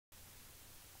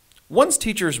Once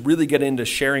teachers really get into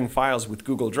sharing files with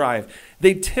Google Drive,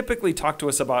 they typically talk to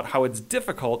us about how it's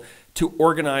difficult to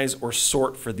organize or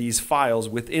sort for these files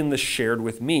within the Shared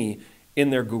With Me in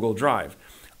their Google Drive.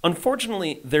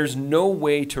 Unfortunately, there's no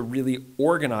way to really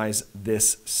organize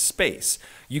this space.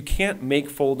 You can't make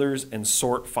folders and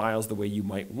sort files the way you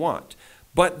might want,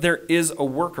 but there is a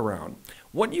workaround.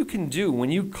 What you can do when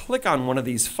you click on one of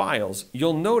these files,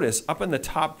 you'll notice up in the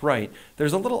top right,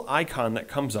 there's a little icon that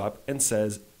comes up and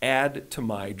says Add to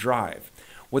My Drive.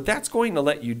 What that's going to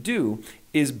let you do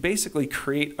is basically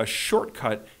create a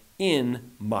shortcut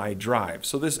in My Drive.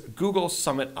 So this Google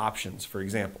Summit Options, for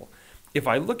example. If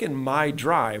I look in My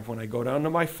Drive, when I go down to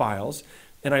my files,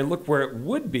 and I look where it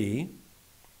would be,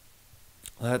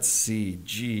 let's see,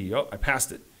 I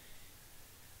passed it.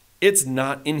 It's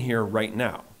not in here right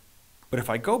now. But if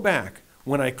I go back,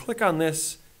 when I click on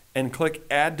this and click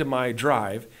Add to My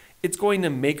Drive, it's going to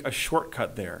make a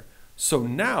shortcut there. So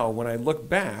now when I look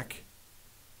back,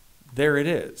 there it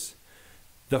is.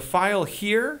 The file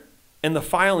here and the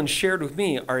file in Shared With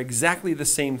Me are exactly the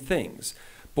same things.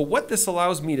 But what this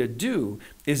allows me to do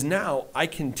is now I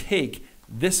can take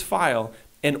this file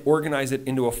and organize it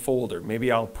into a folder.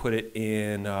 Maybe I'll put it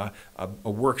in a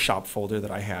workshop folder that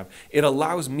I have. It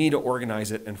allows me to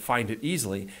organize it and find it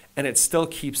easily, and it still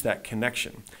keeps that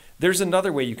connection. There's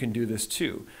another way you can do this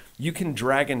too. You can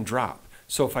drag and drop.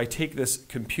 So if I take this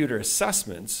computer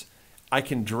assessments, I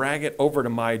can drag it over to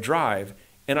My Drive,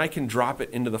 and I can drop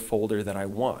it into the folder that I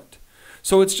want.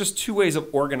 So it's just two ways of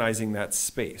organizing that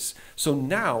space. So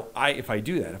now, if I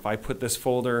do that, if I put this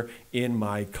folder in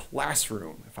my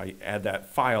classroom, if I add that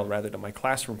file rather to my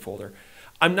classroom folder,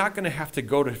 I'm not going to have to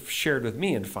go to Shared With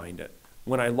Me and find it.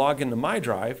 When I log into My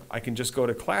Drive, I can just go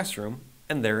to Classroom,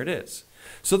 and there it is.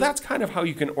 So that's kind of how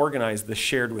you can organize the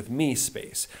Shared With Me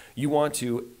space. You want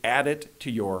to add it to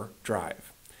your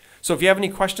drive. So if you have any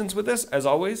questions with this, as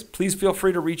always, please feel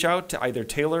free to reach out to either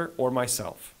Taylor or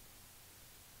myself.